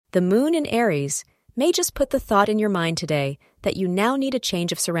The moon in Aries may just put the thought in your mind today that you now need a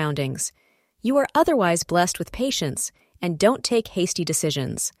change of surroundings. You are otherwise blessed with patience and don't take hasty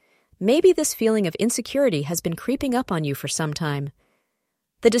decisions. Maybe this feeling of insecurity has been creeping up on you for some time.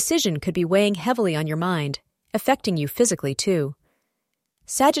 The decision could be weighing heavily on your mind, affecting you physically too.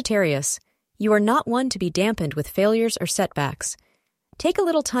 Sagittarius, you are not one to be dampened with failures or setbacks. Take a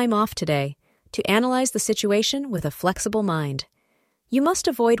little time off today to analyze the situation with a flexible mind. You must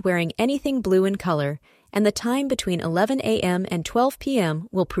avoid wearing anything blue in color, and the time between 11 a.m. and 12 p.m.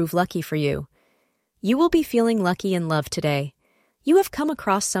 will prove lucky for you. You will be feeling lucky in love today. You have come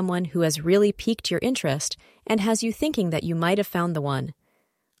across someone who has really piqued your interest and has you thinking that you might have found the one.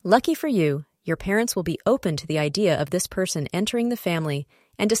 Lucky for you, your parents will be open to the idea of this person entering the family,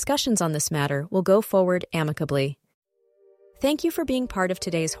 and discussions on this matter will go forward amicably. Thank you for being part of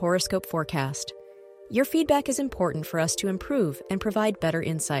today's horoscope forecast. Your feedback is important for us to improve and provide better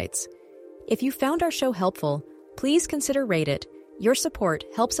insights. If you found our show helpful, please consider rate it. Your support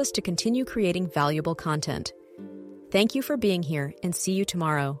helps us to continue creating valuable content. Thank you for being here and see you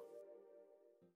tomorrow.